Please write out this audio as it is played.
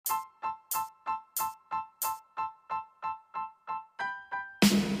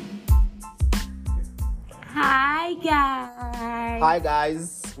guys. Hi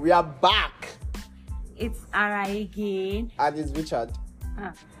guys, we are back. It's Ara again. And it's Richard.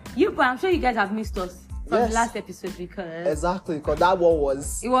 But I'm sure you guys have missed us from Yes. the last episode because Exactly, because that one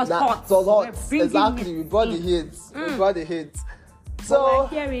was... It was hot. It was hot. We're bringing Exactly, it we brought the in. hit. We brought the hit. we're So,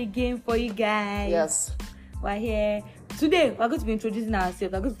 here again for you guys. yes. We're here. Today, we're going to be introducing ourselves.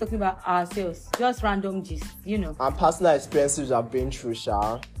 We're going to be talking about ourselves. Just random gist, you know. And personal experiences I've been through,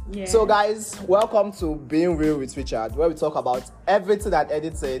 Sha. Yeah. So guys, welcome to Being Real with Richard, where we talk about everything and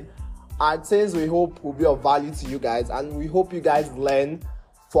anything and things we hope will be of value to you guys, and we hope you guys learn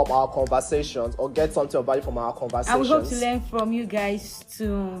from our conversations or get something of value from our conversations. And we hope to learn from you guys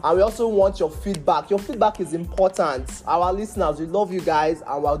too. And we also want your feedback. Your feedback is important. Our listeners, we love you guys,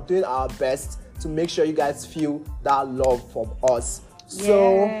 and we're doing our best to make sure you guys feel that love from us.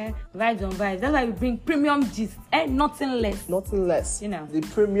 So, vibes on vibes. That's why we bring premium gist and nothing less. nothing less. You know. The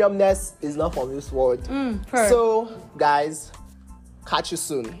premiumness is not from this world. So, guys, catch you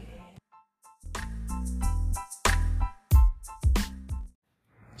soon.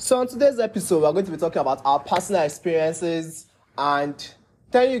 So, on today's episode, we're going to be talking about our personal experiences and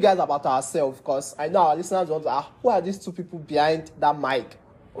telling you guys about ourselves. Because I know our listeners want to ask, who are these two people behind that mic?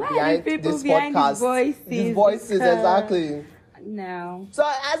 Why are Behind the people this behind podcast? these voices? These voices, exactly. No. So,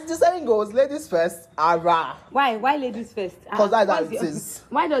 as the saying goes, ladies first, Ara. Why ladies first? Because that's how what's it your- is.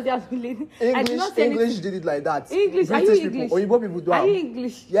 Why does it have to be ladies? I did not say English did it like that. English, are you British English? people, Oyibo people do Are have. you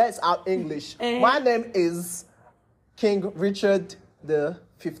English? Yes, I'm English. My name is King Richard the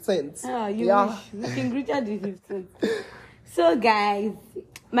 15th. Oh, you wish. King Richard the 15th. So, guys,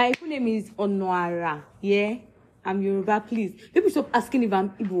 my full name is Onuara. Yeah? I'm Yoruba, please. People stop asking if I'm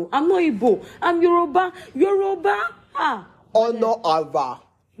Igbo. I'm not Igbo. I'm Yoruba. Honor Ara.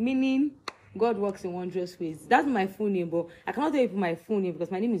 Meaning, God works in wondrous ways. That's my full name, but I cannot tell you my full name because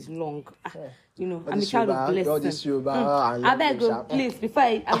my name is long. You know, I'm a child of blessing. God is Yoruba. I beg you, please, before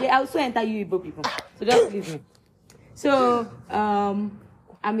I also enter you Igbo people. So just leave me. So,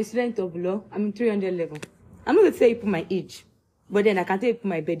 I'm a student of law. I'm in 300 level. I'm not going to say you my age, but then I can tell you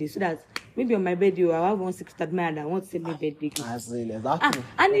my birthday so that maybe on my birthday I have 160 admire and I want to say my birthday gift. Exactly.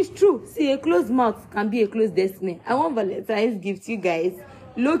 And it's true. See, a closed mouth can be a closed destiny. I want Valentine's gift, you guys.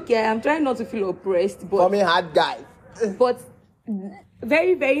 Look, I'm trying not to feel oppressed, but For me, hard guy.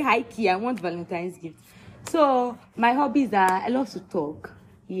 very, very high key. I want Valentine's gift. So my hobbies are I love to talk,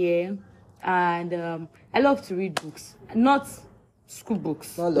 and I love to read books, not school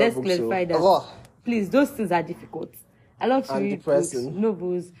books. Not love Let's books, clarify that. Oh. Please, those things are difficult. I love to And read depressing. books,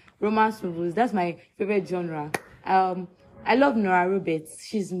 novels, romance novels. That's my favorite genre. I love Nora Roberts.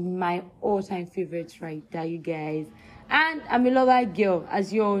 She's my all-time favorite writer, you guys. And I'm a lover girl,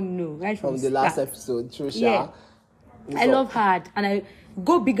 as you all know, right From the start. last episode, Trisha. Yeah. I love hard, and I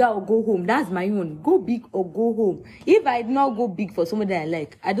go bigger or go home. That's my own. Go big or go home. If I not go big for somebody I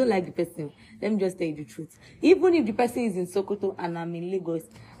like, I don't like the person. Let me just tell you the truth. Even if the person is in Sokoto and I'm in Lagos,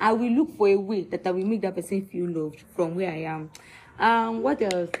 I will look for a way that I will make that person feel loved from where I am. What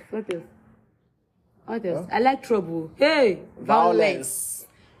else? I like trouble. Hey, violence.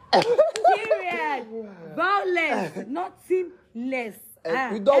 Period. Violence. Nothing less.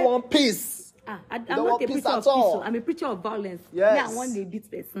 We don't want peace. I'm don't not want a peace preacher at of peace. all. So I'm a preacher of violence. Yes. Yeah, I want a beat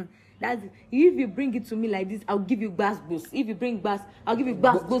person. That's it. If you bring it to me like this, I'll give you bass boost. If you bring bass, I'll give you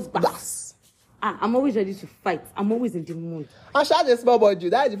bass. I'm always ready to fight. I'm always in the mood. And she has a small body.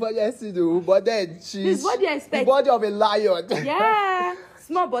 That is the funniest thing to do. But then she's What do you expect? the body of a lion. Yeah,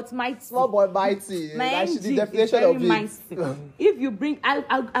 small but mighty. Small boy mighty. My Like, she's the engine definition is very of it. mighty. If you bring,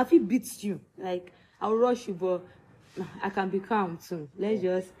 I'll feel beat you. Like I'll rush you, but I can be calm too. Let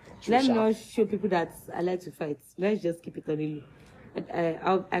me not show people that I like to fight. Let's just keep it on the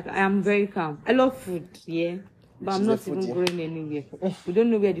low. I am very calm. I love food, yeah, but I'm not even going anywhere. We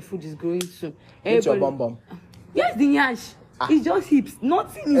don't know where the food is going to. It's your bum bum. Yes, the yash. It's just hips.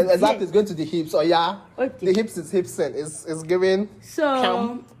 Nothing is Exactly, there. it's going to the hips. Oh yeah. Okay. The hips is hips and it's giving.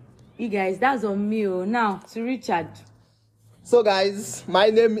 So, you guys, that's on me. Now to Richard. So guys, my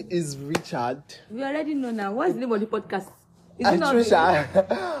name is Richard. We already know now. What's the name of the podcast? Is it And not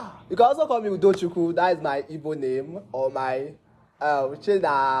Trisha. You can also call me Udochukwu. That is my Igbo name or my which is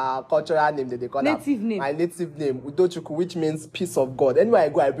the cultural name that they call Native that. name. My native name, Udochukwu, which means peace of God. Anywhere I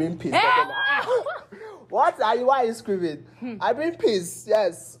go, I bring peace. Why are you screaming? I bring peace.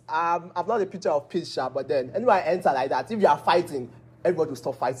 Yes. I'm not a picture of peace, but then anywhere I enter like that, if you are fighting, everybody will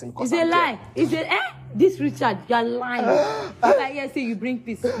stop fighting. It's a lie. It's a this Richard, you're lying. If I hear say you bring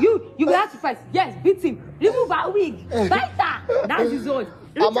peace, you will have to fight. Yes, beat him. Remove our wig. Fight her. That's his own.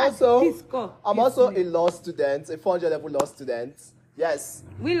 I'm also please call. a law student, a 400 level law student. Yes.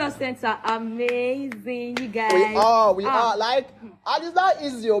 We Lost Saints are amazing, you guys. We are. Like, and it's not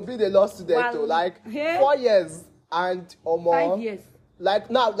easy to be the law student, though. Like, 4 years and or more. 5 years. Like,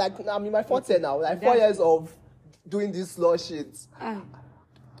 now, I'm in my 4th year now. Like, 4 years of doing this law shit.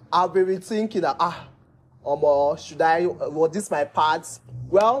 I'll be rethinking that, should I, was this my part?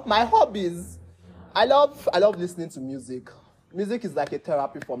 Well, my hobbies, I love listening to music. Music is like a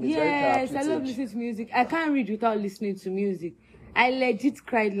therapy for me. Yes, it's very I love listening to music. I can't read without listening to music. I legit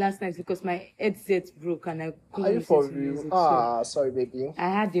cried last night because my headset broke and I couldn't listen to music. So sorry, baby. I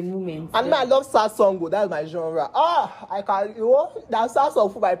had a moment. And I love sad song. That's my genre. I can, that sad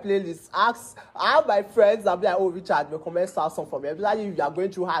song for my playlist. I have my friends that be like, Richard, recommend sad song for me. Especially if you are going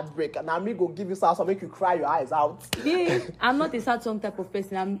through heartbreak, and I'm go give you sad song, make you cry your eyes out. Yeah, I'm not a sad song type of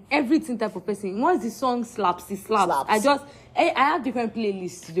person. I'm everything type of person. Once the song slaps, it slaps. I have different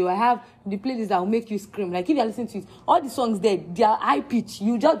playlists though. I have the playlist that will make you scream. Like if you're listening to it, all the songs there, they are high pitch.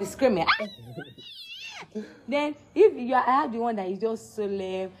 You just be screaming. Then I have the one that is just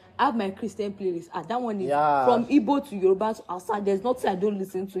solemn. I have my Christian playlist. That one is from Igbo to Yoruba to outside. There's nothing I don't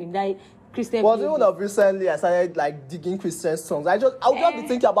listen to in that Christian playlist. Even of recently I started like digging Christian songs. I would just be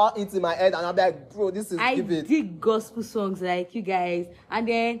thinking about it in my head and I'll be like, bro, this is give it. I dig gospel songs like you guys. And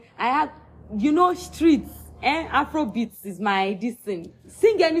then I have streets. Afrobeats is my this thing.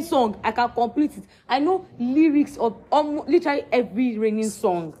 Sing any song, I can complete it. I know lyrics of literally every raining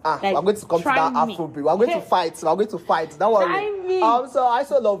song. Like, we're going to come to that Afrobeat. We're going to fight. Don't worry. So I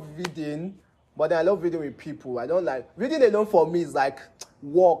also love reading, but then I love reading with people. I don't like reading alone. For me is like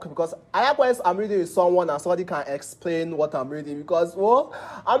work, because I like when I'm reading with someone and somebody can explain what I'm reading, because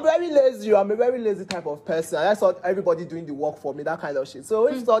I'm very lazy. I'm a very lazy type of person. I saw everybody doing the work for me, that kind of shit. So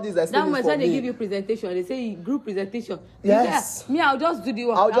if studies explaining that for when me, they give you presentation, they say group presentation. Yes. Me, I'll just do the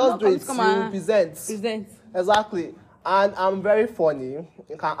work. I'll just do it. You present. Exactly. And I'm very funny.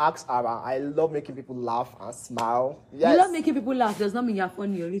 You can ask Ara. I love making people laugh and smile. Yes. You love making people laugh does not mean you're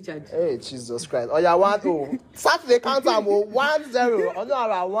funny, Richard. Hey, Jesus Christ. Oh, yeah, 1-0. Saturday count 1-0. Oh, no,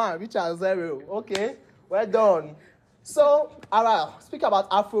 Ara 1. Richard 0. Okay. Well done. So, Ara, speak about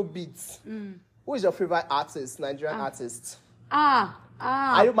Afrobeats. Who is your favorite artist, Nigerian artist?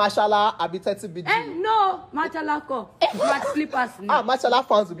 Are you Mashallah, Abiteti BG? No, Mashallah ko. Match slippers. Mashallah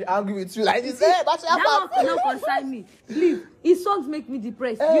fans will be angry with you like this. Hey, Mashallah fans. That one cannot concern me. Please, his songs make me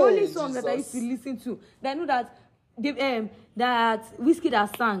depressed. Hey, the only song Jesus. that I used to listen to, that I know that that Whiskey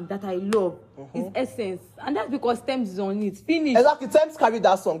that sang that I love is Essence, and that's because Thames is on it. Finish. Exactly, Thames carried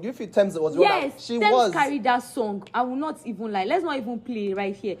that song. Do you feel Thames was wrong? Yes, Thames carried that song. I will not even lie. Let's not even play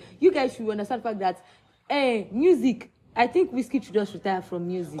right here. You guys should understand the fact that music. I think Whiskey should just retire from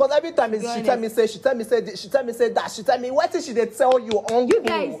music. Because every time she tell me what did she tell you on you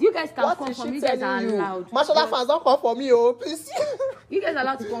guys can come for me. You guys are allowed. Mashallah fans, don't come for me, please. You guys are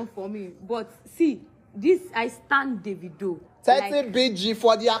allowed to come for me. But see, this I stand Davido. 30 BG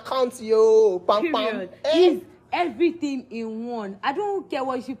for the account, yo. Pam pam. Is everything in one. I don't care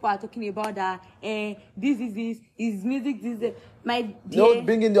what people are talking about that. This is music. This is my dear. No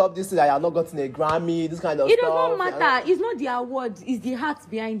bringing up this that I have not gotten a Grammy. This kind of stuff. It does not matter. It's not the award. It's the heart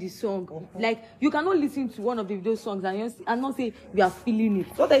behind the song. Like you cannot listen to one of those songs and not say you are feeling it.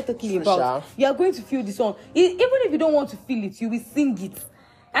 What are you talking about? You are going to feel the song. Even if you don't want to feel it, you will sing it.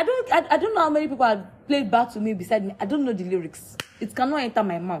 I don't know how many people have played back to me beside me. I don't know the lyrics. It cannot enter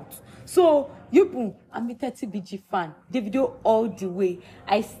my mouth. So, I'm a 30 BG fan. Davido all the way.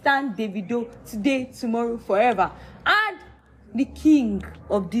 I stand Davido today, tomorrow, forever. And the king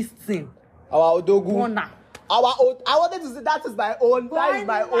of this thing. Our Odogu. Bonner. I wanted to say that is my own. That is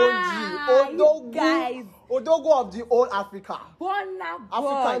my own G. Odogu. Guys. Odogu of the old Africa. Bonner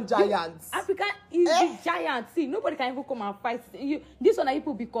African giants. Africa is the giant. See, nobody can even come and fight. This one,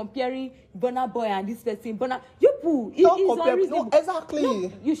 people be comparing Bonner Boy and this person. Bonner, don't compare. No, exactly. No,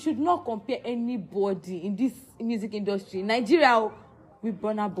 you should not compare anybody in this music industry. Nigeria with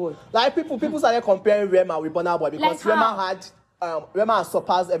Bonner Boy. Like people started comparing Rema with Bonner Boy because Rema has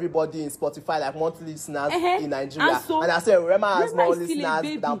surpassed everybody in Spotify, like monthly listeners in Nigeria. And I said Rema has more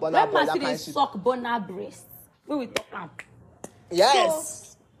listeners than Bonner Boy. Rema still suck Bonner breast. When we talk now.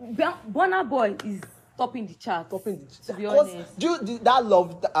 Yes. So, Bonner Boy is topping the chart. To be honest. That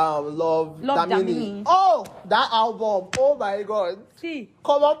love Damini. Oh, that album. Oh my God. See.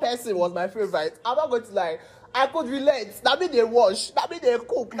 Common Person was my favorite. I'm not going to lie. I could relate. That mean they wash. That mean they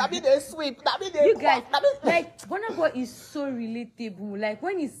cook. That mean they sweep. That mean they you guys, like Burna Boy is so relatable. Like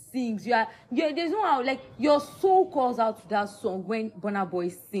when he sings, there's no how, like your soul calls out to that song when Burna Boy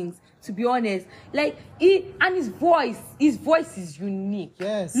sings. To be honest, like his voice is unique.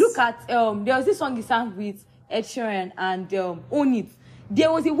 Yes. Look at there was this song he sang with Ed Sheeran and Own It,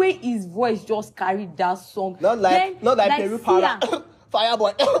 there was a way his voice just carried that song. Not like Peru Power.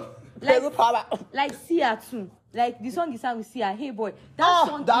 Fireboy. Peru Power. Like Sia too. Like the song he sang with Sia, Hey Boy. That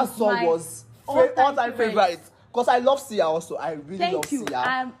song was all-time favorite. Because I love Sia also. I really love Sia.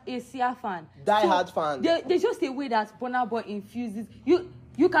 I'm a Sia fan. Die-hard fan. There's just a way that Burna Boy infuses.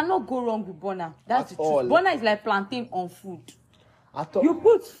 You cannot go wrong with Burna. That's the truth. Burna is like plantain on food. You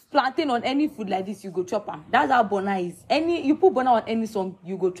put plantain on any food like this, you go chop am. That's how Burna is. You put Burna on any song,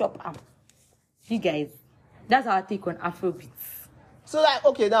 you go chop am. See guys, that's our take on Afrobeats. So like,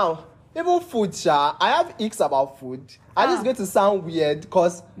 okay, now even food, I have icks about food. And it's going to sound weird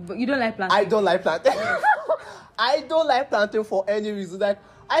because you don't like plantain. I don't like plantain. I don't like plantain for any reason. Like,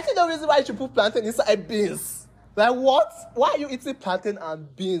 I think the reason why you should put plantain inside beans. Like, what? Why are you eating plantain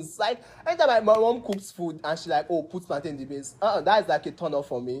and beans? Like, anytime my mom cooks food and she like, oh, put plantain in the beans. That is like a turn off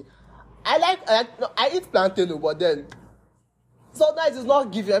for me. I eat plantain, but then sometimes it's not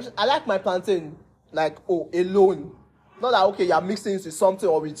giving. I like my plantain like, alone. Not that, okay, you're mixing it with something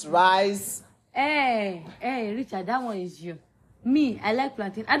or with rice. Hey, Richard, that one is you. Me, I like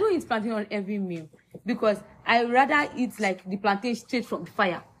plantain. I don't eat plantain on every meal because I rather eat like the plantain straight from the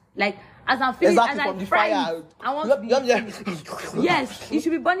fire. Like, as I'm feeling, as I fry it, I want to be yes, it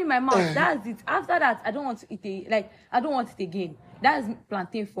should be burning my mouth. That's it. After that, I don't want to eat it. I don't want it again. That's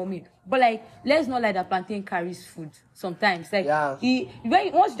plantain for me. But like, let's not like that plantain carries food sometimes. Like,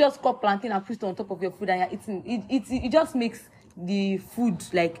 once you just cut plantain and put it on top of your food and you're eating, it just makes the food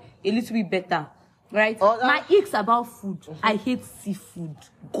like a little bit better, right? My icks about food. I hate seafood.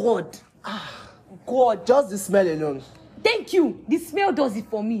 God, just the smell alone. Thank you. The smell does it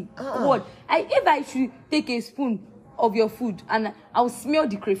for me. God, if I should take a spoon of your food and I will smell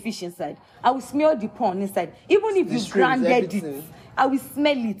the crayfish inside, I will smell the prawn inside. Even if you grounded it, I will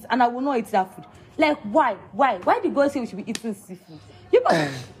smell it and I will not eat that food. Like, why? Why the God say we should be eating seafood? You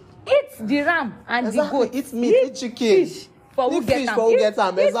must eat the ram and the goat. Eat meat, eat chicken. Fish for who get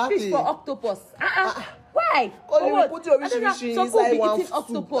them. Eat fish for octopus. Why? Because you put your rich inside one soup.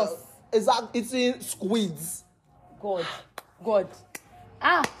 Octopus. Eating squids. God.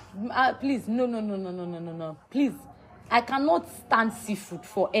 Please, no. Please, I cannot stand seafood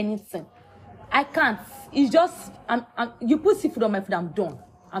for anything. I can't. It's just, you put seafood on my food, I'm done.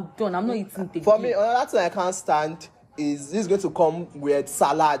 I'm not eating it again. For me, another thing I can't stand is this going to come with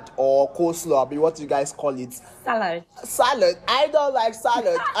salad or coleslaw, but what you guys call it? Salad. I don't like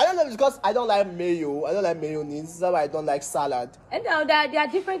salad. I don't know, because I don't like mayo. I don't like mayonnaise. That's why I don't like salad. And now there are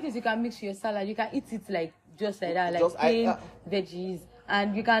different things you can mix with your salad. You can eat it like just like that, like plain veggies,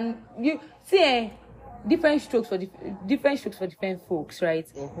 and you see different strokes for different folks, right?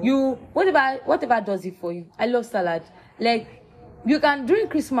 You whatever does it for you. I love salad. Like, you can during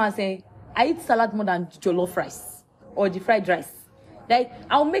Christmas, I eat salad more than jollof rice or the fried rice. Like,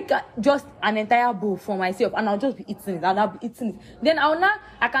 I'll make just an entire bowl for myself and I'll just be eating it. And I'll be eating it. Then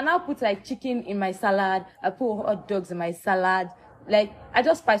I can now put like chicken in my salad. I put hot dogs in my salad. Like, I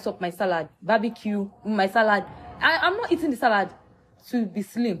just spice up my salad, barbecue in my salad. I'm not eating the salad to be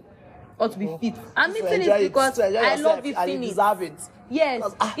slim or to be fit. I'm eating it because I love it. And you deserve it. Yes,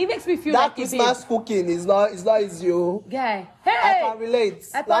 it makes me feel that like Christmas cooking is not easy. Guy, I can relate.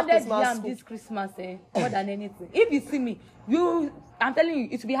 I pounded yam this Christmas, more than anything. If you see me, I'm telling you,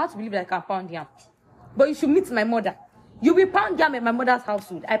 it will be hard to believe that I can pound yam. But you should meet my mother. You will pound yam in my mother's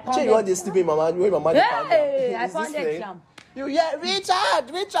household. I pounded. You want this to be my mother? Hey, I pounded yam. Richard,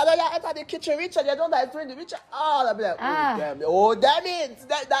 enter the kitchen. Richard, you don't like doing the Richard. I'll be like, damn it.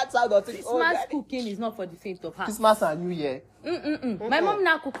 That's how the thing. Christmas cooking is not for the faint of heart. Christmas and New Year. My mom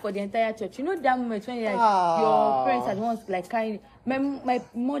now cook for the entire church. You know that moment when your parents are the ones like carrying. My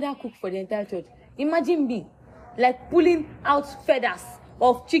mother cooked for the entire church. Imagine me, like pulling out feathers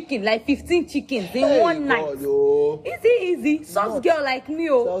of chicken, like 15 chickens in one night. Easy. Soft girl like me.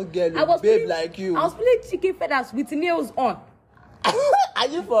 Soft girl, babe like you. I was pulling chicken feathers with nails on. Are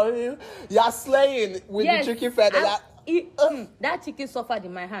you for real? You are slaying with the chicken feathers. That chicken suffered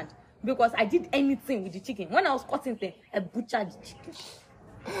in my hand because I did anything with the chicken. When I was cutting them, I butchered the chicken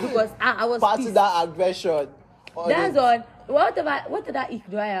because I was part of that aggression. That's all. What other ick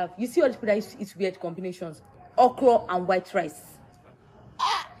do I have? You see all the people that used to eat weird combinations: okra and white rice.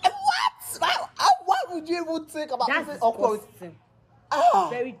 What would you even think about that's disgusting?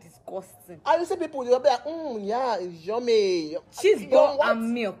 Very disgusting. I you see people they'll be like, yeah, it's yummy. Cheese ball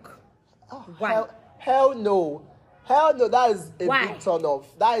and milk. Why? Hell no. That is a big turn off.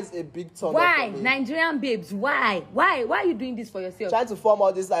 That is a big turn off. Why? Nigerian babes, why? Why are you doing this for yourself? Trying to form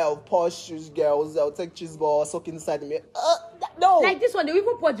all this like of posh girls, they'll take cheese ball, soak inside the milk. No. Like this one, they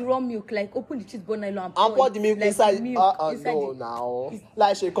even pour the raw milk, like open the cheese bone nylon and pour the milk like inside. inside No, it. now.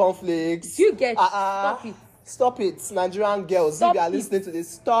 Like she cornflakes. Do you get? Stop it. Stop it, Nigerian girls. Stop if you are it. listening to this,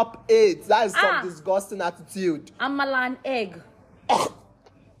 stop it. That is some Ah. disgusting attitude. Amala and egg.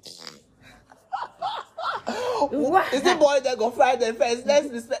 Is it boy that go fry them first? Let's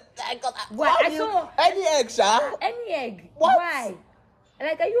respect. Why? I saw any egg, Sha? any egg. What? Why?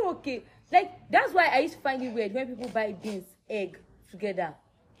 Like, are you okay? Like, that's why I used to find it weird when people buy beans, egg together.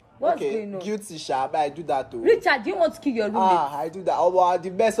 What's Okay, going on? guilty, Sha, but I do that too. Richard, do you want to kill your roommate? I do that. Oh, wow, the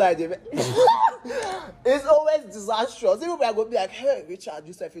best way I do it. It's always disastrous. People are going to be like, hey, Richard,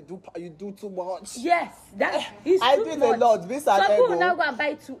 you said you do too much. Yes, that is I too do it much. a lot. Beans and Some people egg, now oh. go and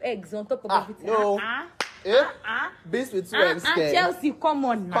buy 2 eggs on top of everything. No. Beans with 2 eggs. Chelsea, come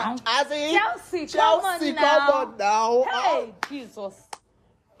on now. Chelsea, come on now. Come on now. Hey, Jesus.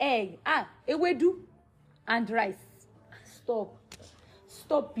 Egg, ewedu and rice.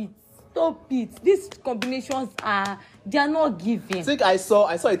 Stop it. These combinations they are not giving. I think I saw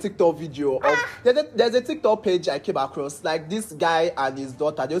a TikTok video of there's a TikTok page I came across, like this guy and his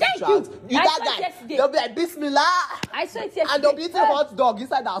daughter. They used to Thank chat. you. I That saw it guy. yesterday. They'll be like Bismillah, I saw it yesterday. and they'll be eating hot dog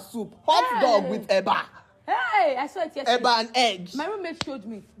inside that soup. Hot dog with eba, Hey, I saw it yesterday. eba and egg. My roommate showed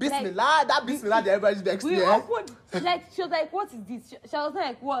me. Bismillah, that Bismillah that everybody next We year. opened, like, she was like, what is this? She was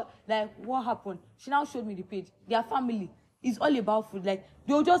like, what happened? She now showed me the page. Their family is all about food. Like,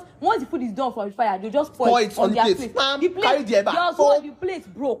 they'll just, once the food is done from the fire, they'll just pour it on their plate. Ma'am, The plate, carry the eba. yours one, the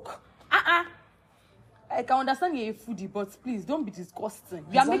plate broke. I can understand you're a foodie, but please don't be disgusting.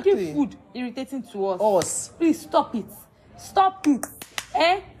 You are Exactly. making food irritating to us. Us. Please stop it.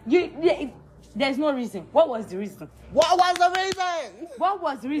 There's no reason. What was the reason? What was the reason? What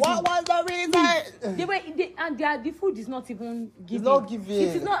was the reason? What was the reason? The food is not even giving. It's not giving.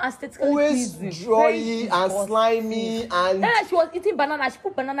 It is not aesthetically Always pleasing. dry and slimy and. Then she was eating banana. She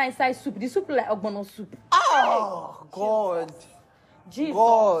put banana inside soup. The soup like ogbono soup. Oh God! Jesus.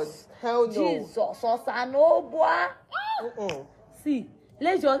 God, hell no! Jesus. No boy. See,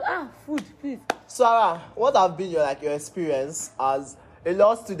 let's just food, please. Sarah, what have been your experience as a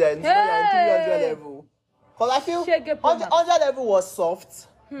law student when you're in 300 level? Because I feel Shege 100 level was soft.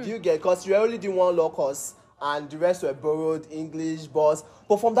 Do you get? Because you only did one law course and the rest were borrowed English, boss.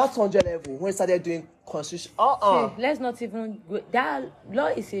 But from that 100 level, when you started doing constitution, See, let's not even go. That law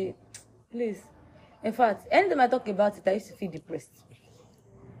is a please. In fact, anytime I talk about it, I used to feel depressed.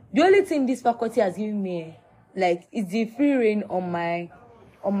 The only thing this faculty has given me, like, is the free reign on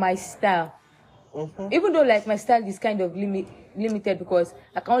my style. Even though like my style is kind of limited because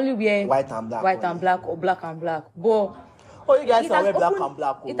I can only wear white and black or black and black. But you guys can wear black and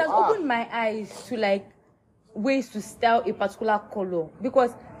black. It has opened my eyes to like ways to style a particular color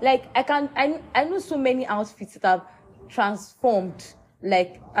because like I know so many outfits that have transformed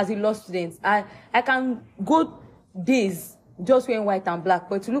like as a law student. I can go days just wearing white and black,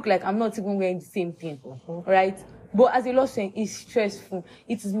 but to look like I'm not even wearing the same thing, right? But as a law student, it's stressful.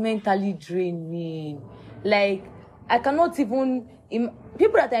 It is mentally draining. Like, I cannot even...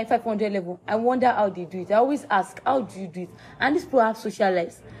 people that are in 500 level, I wonder how they do it. I always ask, how do you do it? And these people have social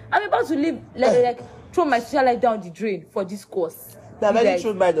lives. I'm about to live, like throw my social life down the drain for this course. I've already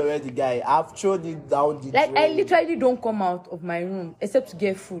thrown mine already, guy. I've thrown it down the drain. I literally don't come out of my room except to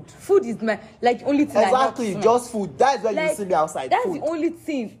get food. Food is my, like, only thing Exactly, just food. That's why you see me outside. That's food. the only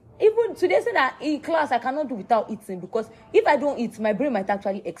thing. Even today, say that in class I cannot do without eating because if I don't eat, my brain might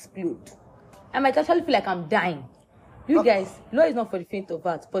actually explode. I might actually feel like I'm dying. You guys, law is not for the faint of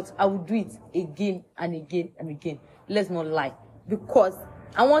heart, but I will do it again and again and again. Let's not lie. Because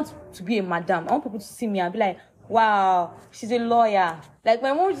I want to be a madam. I want people to see me and be like, wow, she's a lawyer. Like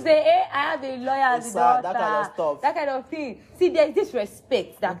my mom would say, hey, I have a lawyer as a daughter. That kind of stuff. That kind of thing. See, there's this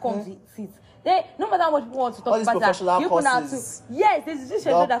respect that comes with it. No matter how much people want to talk about that, professional courses. Yes, there's this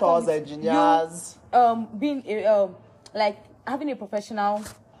respect that comes with engineers. Being a, like having a professional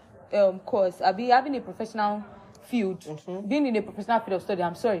course, having a professional field, being in a professional field of study.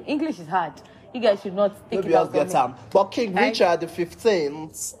 I'm sorry, English is hard. You guys should not take it out from me. But King Richard the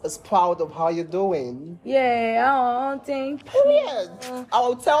 15th is proud of how you're doing. Yeah, thank you. Yes. I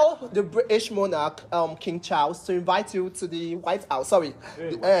will tell the British monarch, King Charles, to invite you to the White House. Sorry,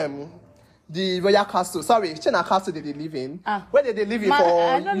 the Royal Castle. Sorry, China Castle did they live in? Where did they live in for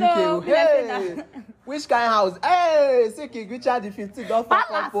I don't know. UK? Hey, which kind of house? Hey, see King Richard the 15th. Don't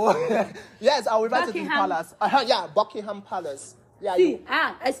fuck up. Yes, I will invite you to the palace. Yeah, Buckingham Palace. Yeah, see,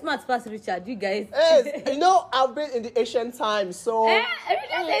 I smart fast Richard, you guys. Yes, you know, I've been in the ancient times, so... Richard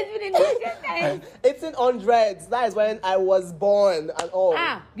has been in the ancient times. 1800s, that is when I was born and all.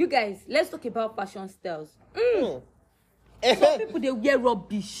 You guys, let's talk about fashion styles. Some people they wear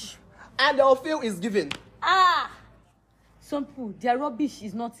rubbish. And they'll feel it's given. Some people, their rubbish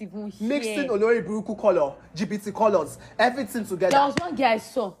is not even here. Mixing Olori Buruku color, GBT colors, everything together. There was one girl I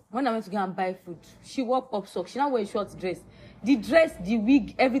saw when I went to go and buy food. She wore pop socks. She now wear a short dress. The dress, the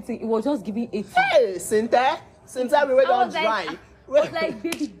wig, everything, it was just giving 80. Hey, Cynthia, we went on dry. I was like,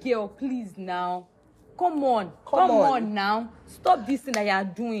 baby girl, please now. Come on now. Stop this thing that you are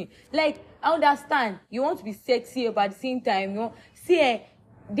doing. Like, I understand. You want to be sexy, but at the same time, you know, see,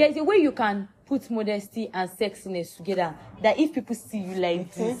 there's a way you can put modesty and sexiness together. That if people see you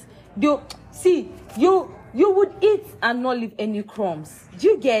like this, you would eat and not leave any crumbs. Do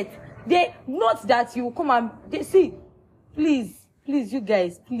you get? They not that you come and they see. Please, you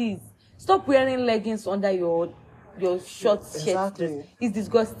guys, please stop wearing leggings under your short shirt. Exactly. It's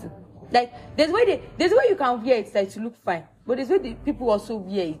disgusting. Like there's a way you can wear it like to look fine, but there's way the people also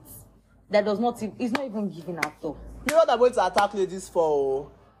wear it that does not. It's not even giving at all. You know what I'm going to attack ladies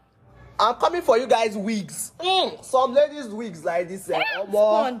for? I'm coming for you guys wigs. Some ladies wigs like this.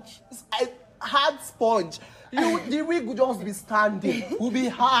 Sponge. Hard sponge. The wig will just be standing. Will be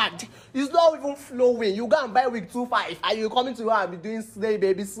hard. It's not even flowing. You go and buy wig 2.5 and you come into her and be doing slay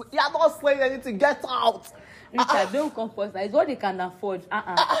baby. You're not slaying anything. Get out. Richard, don't come first. It's what they can afford.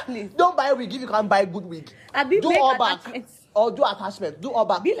 Please. Don't buy wig if you can buy good wig. Do all back or do attachment. Do all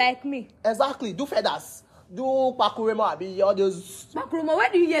back. Be like me. Exactly. Do feathers. Do pakuremo, be all those. Pakuremo, where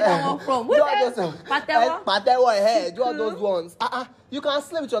do you get that one from? Do all those. Patewo hair. Do all those ones. You can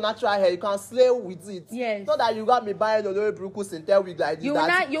slay with your natural hair. You can slay with it. Yes. Not that you got me buying Olori Buruku Cynthia wig like this. You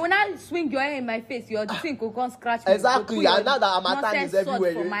will not swing your hair in my face. Your thing will come scratch me. Exactly. And now that Amatan is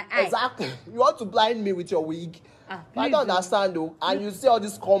everywhere. Exactly. You want to blind me with your wig. I don't understand though. And you see all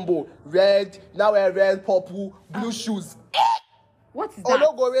this combo. Red, now wear red, purple, blue shoes. What is that?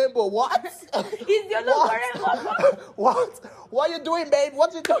 Ologo rainbow. What? Is the Ologo rainbow? What are you doing, babe?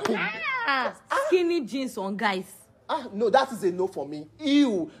 What you doing? Skinny jeans on guys. No, that is a no for me.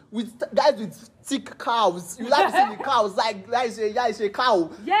 Ew. With guys with thick cows. You like to see the cows like a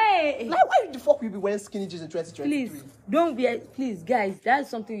cow. Yay. Like why the fuck will you be wearing skinny jeans in 2023? Please don't wear. Please, guys, that's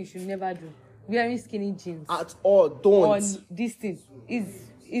something you should never do. Wearing skinny jeans at all. Don't. On this thing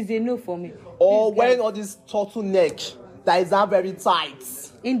is a no for me. Or wearing all this turtleneck that is not very tight.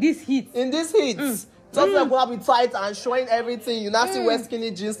 In this heat. Turtleneck will be tight and showing everything. You not see wear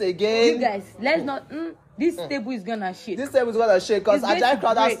skinny jeans again. You guys, let's not. This table is gonna shake. This table is gonna shake because Agile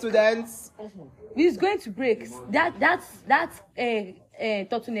Crowder students. It's going to break. That's a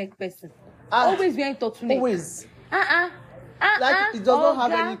turtleneck person. Always wearing turtleneck. Always. Like it does not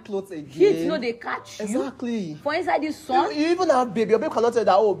have any clothes again. Heat, no, they catch you. Exactly. For inside this sun. You even have baby. Your baby cannot tell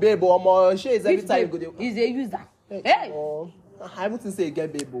that, oh, babe, or she is every time you go there. Is a user. Hey. I wouldn't say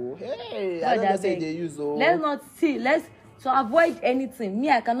get baby. Hey, I don't say they use. Let's not see. So avoid anything. Me,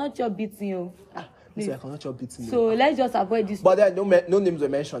 I cannot chop beating you. So I cannot chop beating you. So let's just avoid this. But then no names were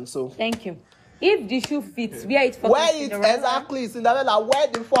mentioned. So thank you. If the shoe fits, wear it for wear it exactly. Cinderella, wear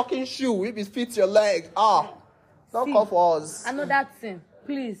the fucking shoe if it fits your leg. Don't call for us. Another thing,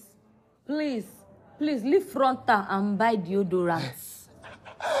 please, leave frontal and buy deodorants.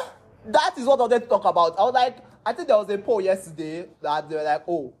 That is what I wanted to talk about. I think there was a poll yesterday that they were like,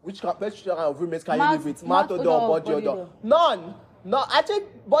 oh, which kind of roommates can you live with? Mouth odor or body odor? None. No, I think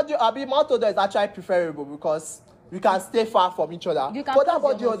mouth odor is actually preferable because we can stay far from each other. But that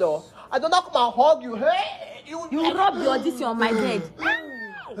body odor, I don't know come and hug you. Hey, you rub your this on my bed.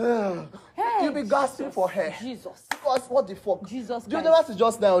 Hey, you'll be gasping for hair. Jesus. Because what the fuck? Jesus. Deodorant is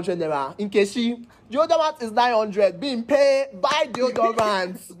just 900 naira. In case deodorant is 900. Being paid, buy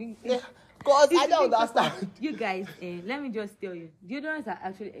deodorants. Because I don't understand. You guys, let me just tell you, deodorants are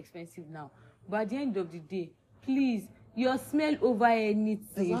actually expensive now. But at the end of the day, please, your smell over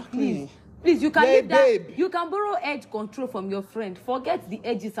anything. Exactly. Please, you can leave that. You can borrow edge control from your friend. Forget the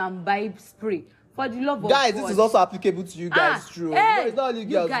edges and buy spray. For the love of guys, God. This is also applicable to you guys, true. Hey, no, it's not only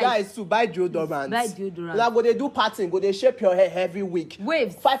girls. Guys too, buy deodorants. Buy deodorants. Like, go they do pattern, go they shape your hair every week.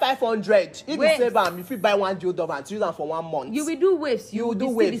 Waves. 500. If you save them, if you buy one deodorant, use them for 1 month. You will do waves. You will do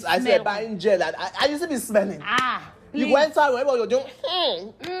waves. I said buying gel and I used to be smelling. Please. You went out wherever you're doing.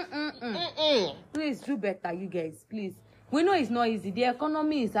 Please do better, you guys. Please. We know it's not easy. The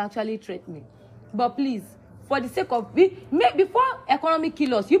economy is actually threatening. But please, for the sake of before economy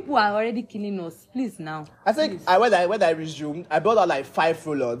kill us, you people are already killing us. Please now. I think when I resumed, I bought out like 5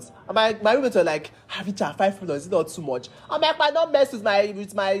 roll-ons. And my roommates were like, Richard, 5 roll-ons is not too much. I'm like, I don't mess with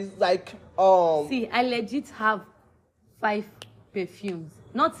my like See, I legit have 5 perfumes.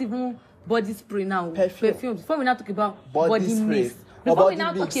 Not even body spray now. Perfumes. Before we now talk about body mist. Before we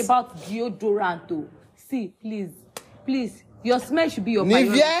now talk about deodorant, see, please. Please, your smell should be your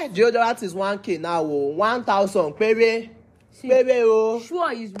priority. Nivea deodorant is 1K now. 1,000. Pere. Oh.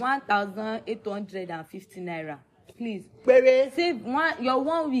 Sure is 1,850 naira. Please. Pere. Save your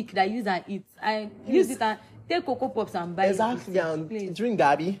 1 week that use and eat. Use it and take Cocoa Pops and buy exactly, it. and Please. drink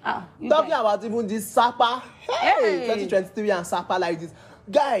Gabi. Talking guys. about even this Sapa. Hey, 2023 and Sapa like this.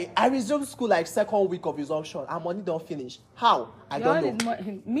 Guy, I resumed school like 2nd week of resumption and money don't finish. How? I don't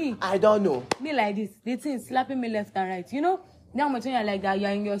know. Me. I don't know. Me like this. The thing is slapping me left and right. You know, now when you're like that, you're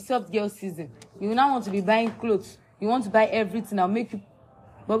in your soft girl season. You now want to be buying clothes. You want to buy everything. I'll make you.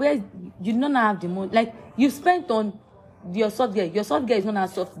 But where you don't have the money. Like, you spent on your soft girl. Your soft girl is not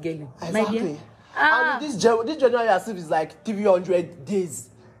a soft girl. Exactly. And this January as if it's like 300 days.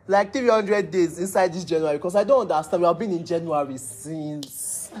 Like 300 days inside this January. Because I don't understand. We have been in January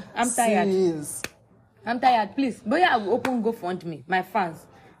since. I'm tired. I'm tired. Please. But yeah, I will open GoFundMe. My fans.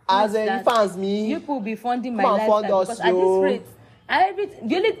 As in fans me. You will be funding my lifestyle. Because at this rate,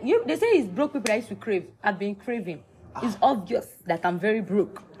 they say it's broke people that used to crave. I've been craving. It's obvious that I'm very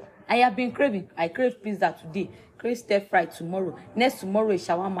broke. I have been craving. I crave pizza today. Crave stir fry tomorrow. Next tomorrow is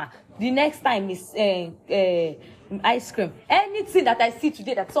shawarma. The next time is ice cream. Anything that I see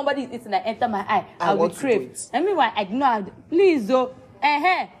today that somebody is eating that enter my eye, I will crave. I mean, why I do not have, please though.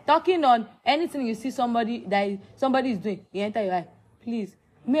 Talking on anything you see somebody is doing, you enter your eye. Please,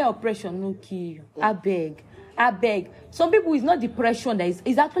 may oppression no kill you. I beg. Some people is not depression that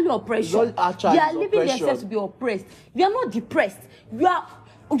is actually oppression. They are living themselves to be oppressed. You are not depressed. You are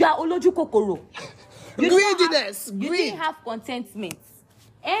oloju kokoro. Greediness. You didn't have contentment.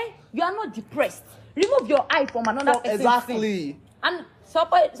 You are not depressed. Remove your eye from another person's exactly. thing. And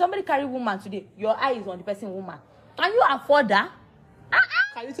somebody carry woman today. Your eye is on the person woman. Can you afford that?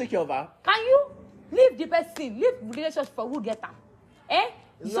 Can you take care of her? Can you leave the person? Leave relationship for who get her?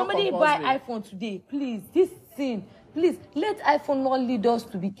 Somebody buy iPhone today, please. This thing, please let iPhone not lead us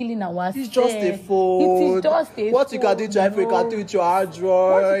to be killing ourselves. It's just a phone. It is just a phone. What you can do with your iPhone, you can do with your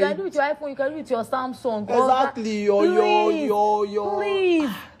Android. What you can do with your iPhone, you can do with your Samsung. Exactly.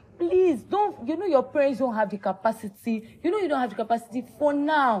 Please don't. You know your parents don't have the capacity. You know you don't have the capacity for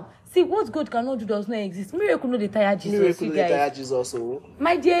now. See, what God cannot do does not exist. Miracle no dey tire Jesus. Miracle no dey tire Jesus.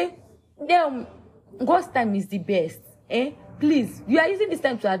 My dear, God's time is the best. Please, you are using this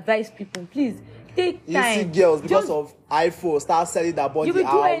time to advise people. Please take time. You see girls because of iPhone start selling their body. You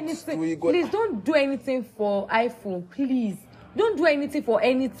will do anything. Please don't do anything for iPhone. Please don't do anything for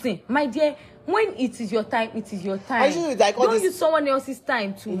anything, my dear. When it is your time, it is your time. Don't use someone else's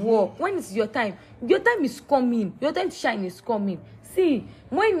time to work. When it's your time is coming. Your time to shine is coming. See,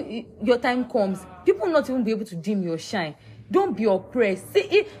 when your time comes, people will not even be able to dim your shine. Don't be oppressed.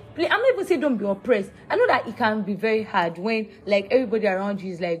 See, I'm not even saying don't be oppressed. I know that it can be very hard when like everybody around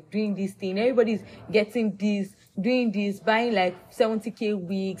you is like doing this thing. Everybody's getting this, doing this, buying like 70K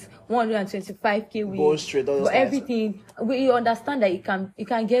wigs, 125K wigs. Bullshit, but everything. We understand that it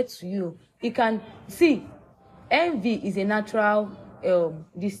can get to you. You can see, envy is a natural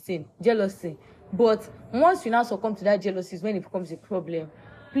this thing, jealousy. But once you now succumb to that jealousy is when it becomes a problem.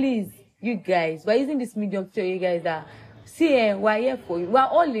 Please, you guys, we're using this medium to tell you guys that we're here for you. We're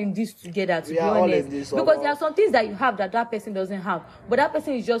all in this together, to be honest. Because there are some things that you have that person doesn't have. But that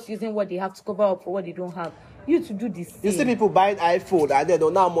person is just using what they have to cover up for what they don't have. You to do this. You see people buying iPhone and then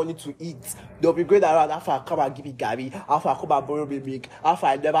don't have money to eat. They'll be going around after I come and give me Gary, after I come and borrow me milk, after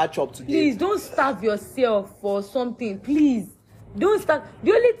I never chop today. Please don't starve yourself for something. Please don't starve.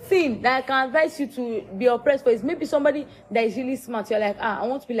 The only thing that I can advise you to be oppressed for is maybe somebody that is really smart. You're like, I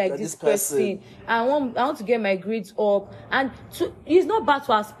want to be like this person. I want to get my grades up. And it's not bad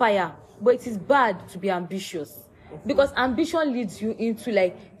to aspire, but it is bad to be ambitious. Because ambition leads you into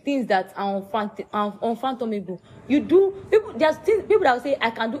like things that are unfathomable. There's people that will say,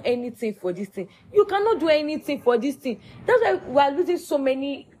 I can do anything for this thing. You cannot do anything for this thing. That's why we are losing so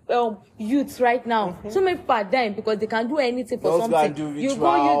many youths right now. So many people are dying because they can do anything for something. You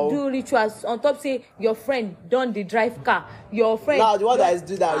do rituals on top, say your friend done the drive car. Your friend. Now the one that is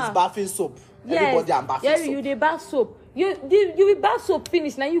doing that is bathing soap. Yes. Everybody and bathing soap. You dey bath soap. You will bath soap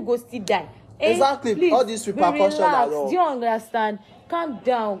finish, now you go still die. Exactly. Please, all these repercussions are all. Do you understand? Calm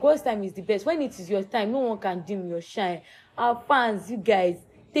down. God's time is the best. When it is your time, no one can dim your shine. Our fans, you guys,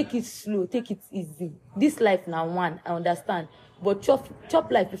 take it slow, take it easy. This life now one, I understand. But chop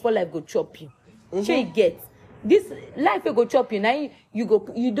life before life go chop you. Sure you get. This life will go chop you. Now you go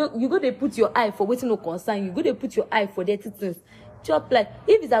to put your eye for waiting no concern. You go to put your eye for dirty things. Chop like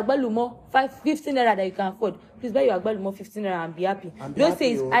if it's agbalumo 15 naira that you can afford, please buy your agbalumo 15 naira and be happy. Don't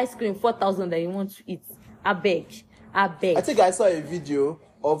say it's ice cream 4,000 that you want to eat. I beg. I think I saw a video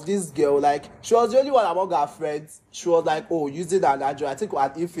of this girl. Like, she was the only one among her friends. She was like, oh, using an Android, I think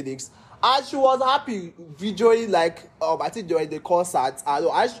at Infinix. And she was happy videoing, like, I think during the concert.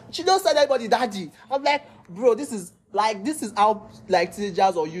 And she don't tell anybody, daddy. I'm like, bro, this is how, like,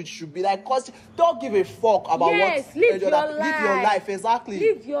 teenagers or youth should be. Like, cause don't give a fuck about live your life. Live your life, exactly.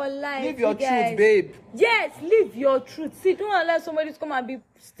 Live your life. Live your truth, babe. Yes, live your truth. See, don't allow somebody to come and be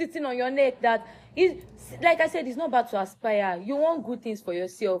sitting on your neck. That is, like I said, it's not about to aspire. You want good things for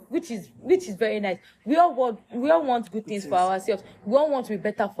yourself, which is very nice. We all want good things for ourselves. We all want to be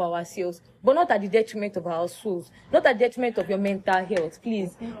better for ourselves, but not at the detriment of our souls, not at the detriment of your mental health.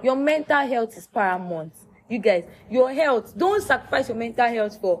 Please, your mental health is paramount. You guys, your health, don't sacrifice your mental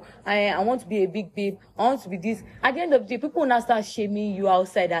health for I want to be a big babe, I want to be this. At the end of the day, people will now start shaming you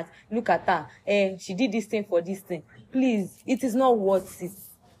outside that look at her, she did this thing for this thing. Please, it is not worth it.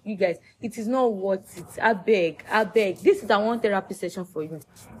 You guys, it is not worth it. I beg. This is a one therapy session for you.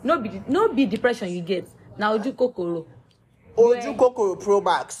 No be depression you get. Now Oju Kokoro. Oju Kokoro Pro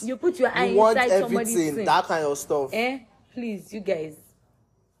Max. You put your eye inside somebody's thing. That kind of stuff. Please, you guys.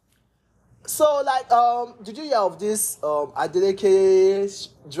 So, like, did you hear of this Adeleke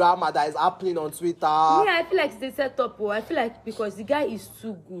drama that is happening on Twitter? Yeah, I feel like it's a setup. I feel like because the guy is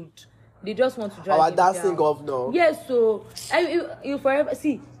too good, they just want to drag him down. Our dancing governor. Yes, so you forever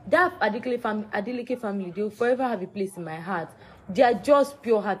see that Adeleke family. They will forever have a place in my heart. They are just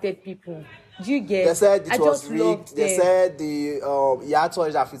pure-hearted people. Do you get? They said it was rigged. They said he had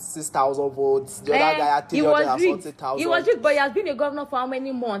 256,000 votes. The other guy had 340,000. He was rigged, but he has been a governor for how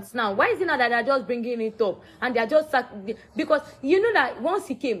many months now? Why is it now that they're just bringing it up and they're just because you know that once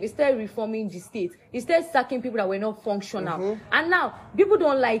he came, he started reforming the state. He started sacking people that were not functional, and now people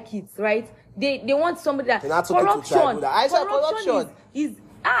don't like it, right? They want somebody that corruption is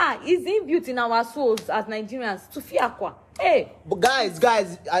inbuilt in our souls as Nigerians. To fiakwa. Hey. But guys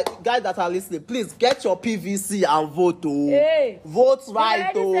that are listening, please get your PVC and vote. Vote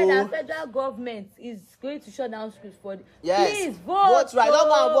right. They already said that federal government is going to shut down schools for please vote right. Don't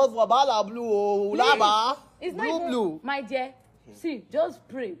go and vote for Bala Blue. Laba. It's not blue. My dear, see, just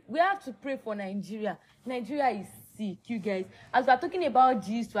pray. We have to pray for Nigeria. Nigeria is sick, you guys. As we're talking about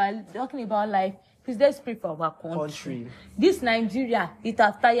gist, we're talking about life. Please let's pray for our country. This Nigeria, it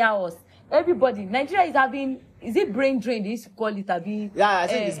has tired us. Everybody, Nigeria is having, is it brain drain? They used to call it Yeah, I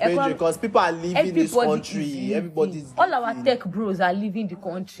think it's brain drain because people are leaving this country. Everybody's all our tech bros are leaving the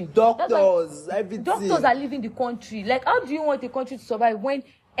country. Doctors, everything. Doctors are leaving the country. Like, how do you want the country to survive when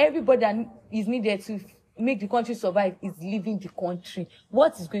everybody that is needed to make the country survive is leaving the country?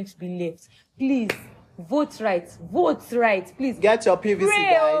 What is going to be left? Please. Vote right. Please get your PVC,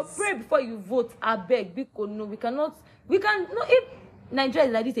 guys. Pray before you vote. I beg, because no, we cannot. If Nigeria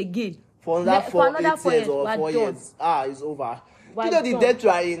is like this again for another 4 years or 4 years, it's over. You know the debt we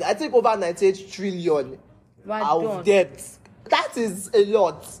are in. I think over 98 trillion of debt. That is a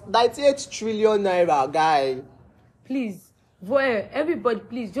lot. 98 trillion naira, guy. Please, everybody,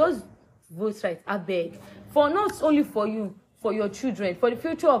 please just vote right. I beg, for not only for you, for your children, for the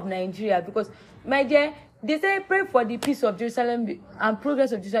future of Nigeria, because my dear, they say pray for the peace of Jerusalem and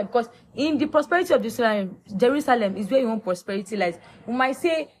progress of Jerusalem, because in the prosperity of Jerusalem is where you want prosperity lies. You might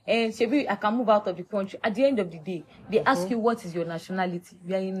say, Shebi, I can move out of the country. At the end of the day, they ask you what is your nationality.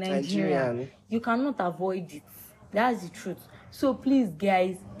 We are in Nigeria. Nigerian. You cannot avoid it. That's the truth. So please,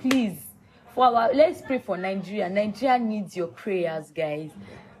 guys, let's pray for Nigeria. Nigeria needs your prayers, guys.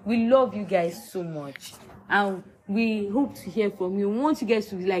 We love you guys so much, and we hope to hear from you. We want you guys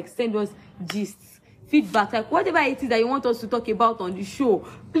to send us gists, feedback, whatever it is that you want us to talk about on the show.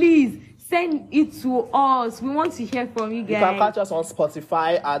 Please send it to us. We want to hear from you guys. You can catch us on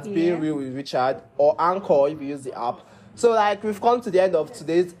Spotify at Being Real with Richard, or Anchor if you use the app. So we've come to the end of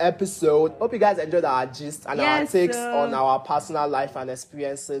today's episode. Hope you guys enjoyed our gist and our takes on our personal life and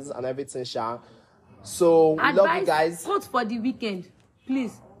experiences and everything, Sha. So we love you guys. Vote for the weekend,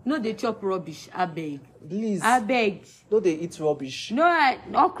 please. No, they chop rubbish. I beg. Please. I beg. No, they eat rubbish. No,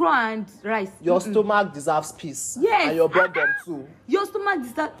 okra and rice. Your stomach deserves peace. Yes. And your bum too. Your stomach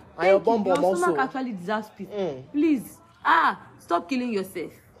deserves. And your bum also. Your stomach actually deserves peace. Please. Stop killing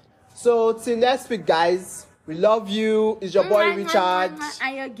yourself. So till next week, guys. We love you. It's your boy Richard.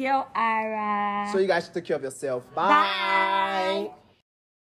 And your girl Ara. So you guys should take care of yourself. Bye.